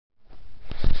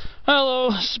Hello,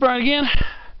 this is Brian again.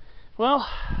 Well,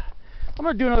 I'm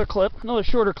going to do another clip, another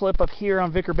shorter clip up here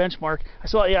on Vicker Benchmark. I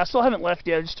still haven't left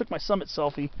yet. I just took my summit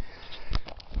selfie.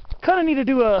 Kind of need to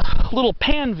do a little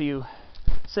pan view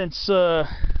since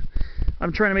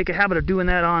I'm trying to make a habit of doing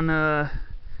that on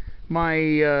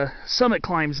my summit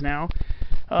climbs now.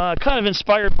 Kind of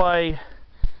inspired by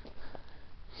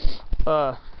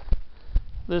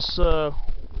this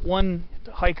one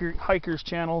hiker's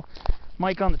channel,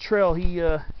 Mike on the Trail. He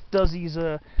does these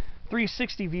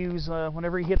 360 views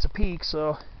whenever he hits a peak,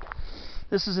 so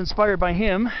this is inspired by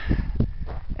him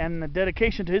and the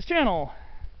dedication to his channel.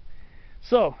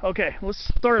 So, okay, let's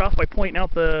start off by pointing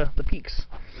out the peaks.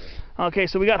 Okay,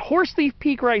 so we got Horse Thief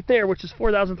Peak right there, which is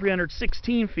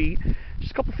 4,316 feet,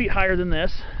 just a couple feet higher than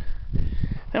this.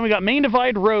 Then we got Main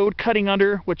Divide Road cutting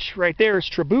under, which right there is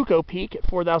Trabuco Peak at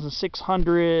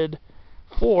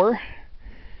 4,604.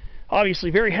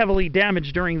 Obviously very heavily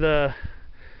damaged during the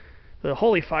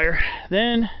Holy Fire.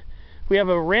 Then we have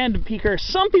a random peaker.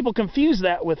 Some people confuse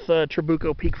that with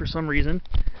Trabuco Peak for some reason.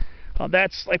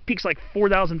 That's like peaks like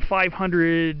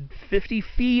 4,550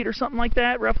 feet or something like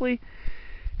that, roughly.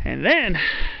 And then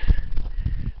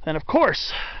of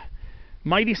course,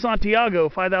 Mighty Santiago,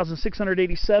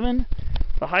 5,687,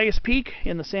 the highest peak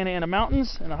in the Santa Ana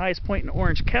Mountains and the highest point in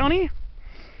Orange County.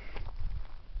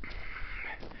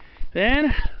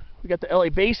 Then we got the LA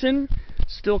Basin,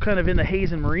 still kind of in the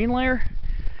haze and marine layer.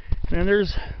 And then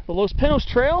there's the Los Pinos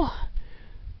Trail,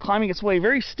 climbing its way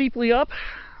very steeply up.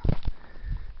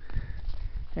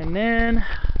 And then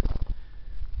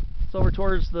it's over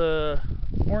towards the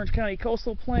Orange County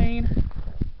coastal plain.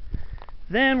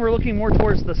 Then we're looking more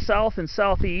towards the south and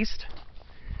southeast.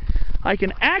 I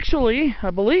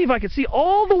believe I can see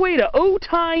all the way to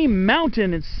Otay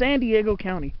Mountain in San Diego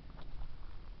County.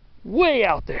 Way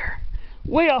out there.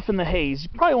 Way off in the haze. You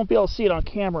probably won't be able to see it on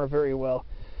camera very well.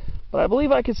 But I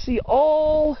believe I can see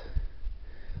all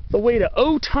the way to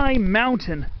Otay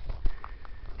Mountain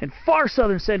in far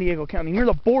southern San Diego County, near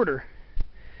the border.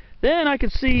 Then I can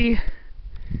see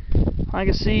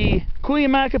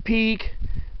Cuyamaca Peak,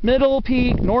 Middle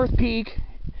Peak, North Peak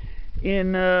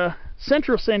in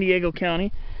central San Diego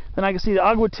County. Then I can see the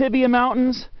Agua Tibia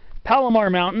Mountains, Palomar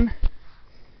Mountain.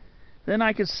 Then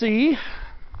I can see,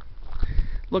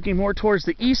 looking more towards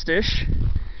the eastish,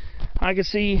 I can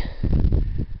see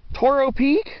Toro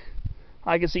Peak,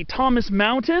 I can see Thomas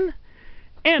Mountain,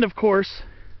 and of course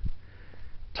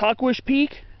Taquish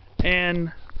Peak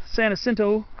and San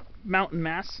Jacinto Mountain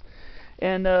Mass.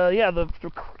 And yeah, the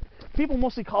people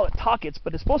mostly call it Tahquitz,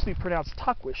 but it's supposed to be pronounced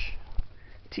Taquish,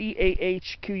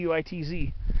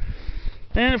 Tahquitz.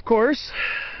 And of course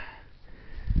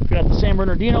we got the San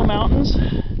Bernardino Mountains,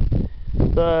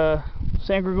 the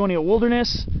San Gorgonio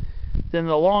Wilderness, then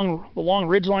the long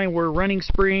ridgeline where Running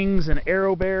Springs and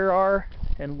Arrow Bear are,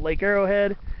 and Lake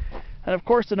Arrowhead, and of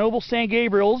course the Noble San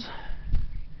Gabriels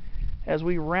as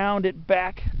we round it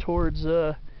back towards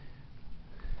the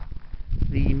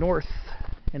north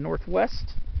and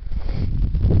northwest.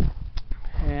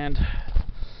 And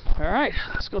alright,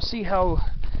 let's go see how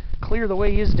clear the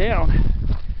way is down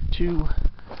to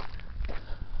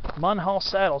Munhall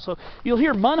Saddle. So you'll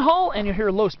hear Munhall and you'll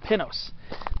hear Los Pinos.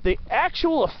 The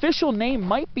actual official name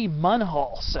might be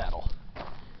Munhall Saddle.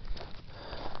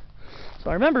 So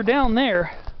I remember down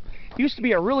there used to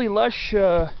be a really lush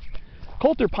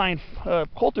coulter pine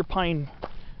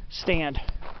stand,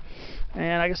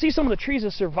 and I can see some of the trees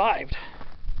have survived.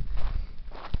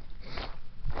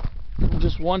 I'm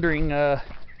just wondering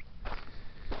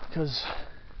because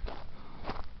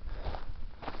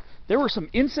there were some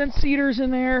incense cedars in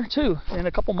there too, and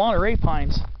a couple Monterey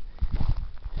pines.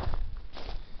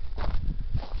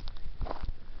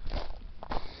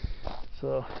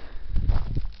 So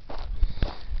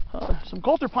some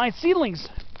coulter pine seedlings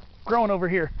growing over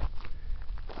here.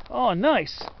 Oh,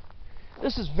 nice.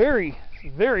 This is very,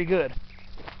 very good.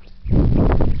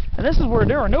 And this is where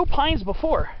there were no pines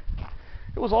before.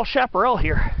 It was all chaparral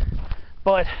here,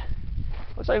 but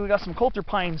looks like we got some coulter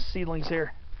pine seedlings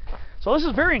here. So this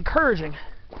is very encouraging.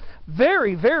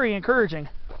 Very, very encouraging.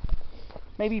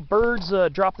 Maybe birds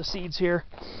drop the seeds here.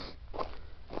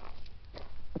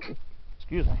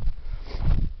 Excuse me.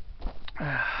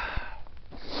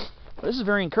 This is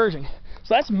very encouraging.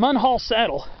 So that's Munhall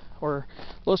Saddle, or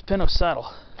Los Pinos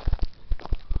Saddle.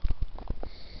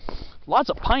 Lots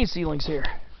of pine seedlings here.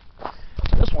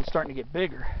 This one's starting to get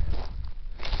bigger.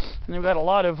 And we've got a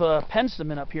lot of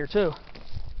penstemon up here too.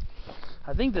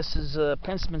 I think this is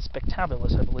Penstemon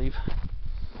spectabilis, I believe.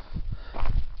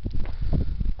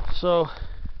 So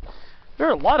there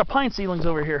are a lot of pine seedlings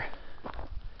over here.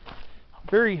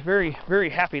 Very, very,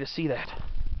 very happy to see that.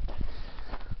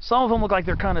 Some of them look like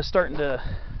they're kind of starting to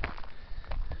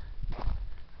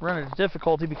run into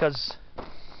difficulty because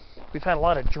we've had a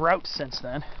lot of drought since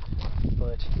then.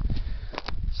 But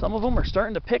some of them are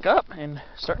starting to pick up and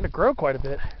starting to grow quite a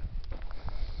bit.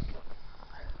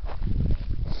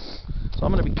 So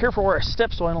I'm going to be careful where I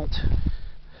step so I don't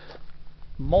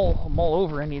mull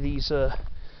over any of these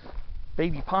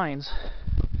baby pines.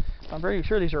 I'm pretty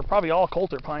sure these are probably all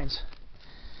Coulter pines,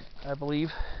 I believe.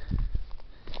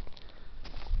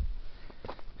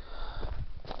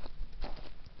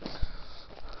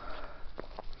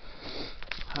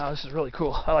 Oh, this is really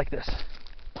cool. I like this.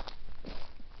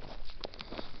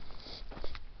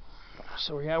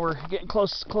 So yeah, we're getting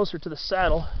closer to the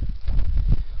saddle.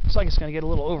 Looks like it's going to get a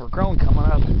little overgrown coming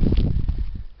up.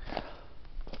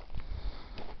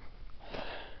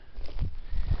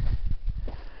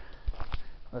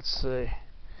 Let's see.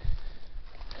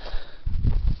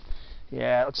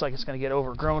 Yeah, it looks like it's going to get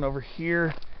overgrown over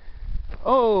here.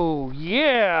 Oh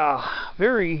yeah,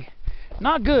 very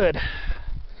not good.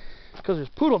 Because there's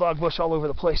poodle dog bush all over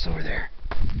the place over there.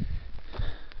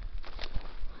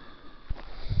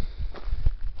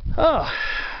 Oh,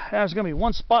 there's going to be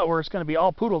one spot where it's going to be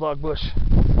all poodle dog bush.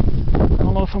 I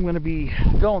don't know if I'm going to be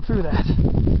going through that.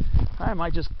 I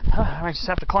might just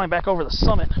have to climb back over the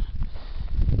summit.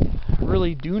 I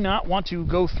really do not want to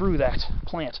go through that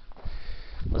plant.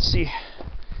 Let's see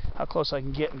how close I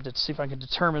can get and to see if I can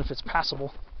determine if it's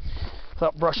passable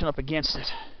without brushing up against it.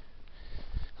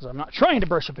 Because I'm not trying to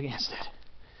brush up against it.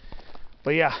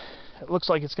 But yeah, it looks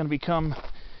like it's going to become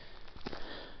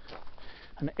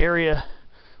an area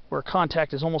where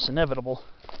contact is almost inevitable.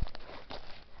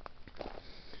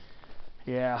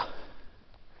 Yeah.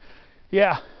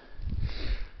 Yeah.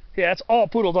 Yeah, it's all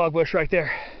poodle dog bush right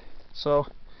there. So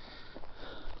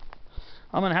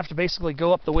I'm going to have to basically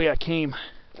go up the way I came,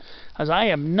 as I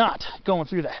am not going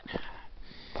through that.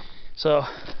 So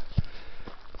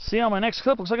see you on my next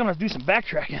clip. Looks like I'm going to have to do some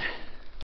backtracking.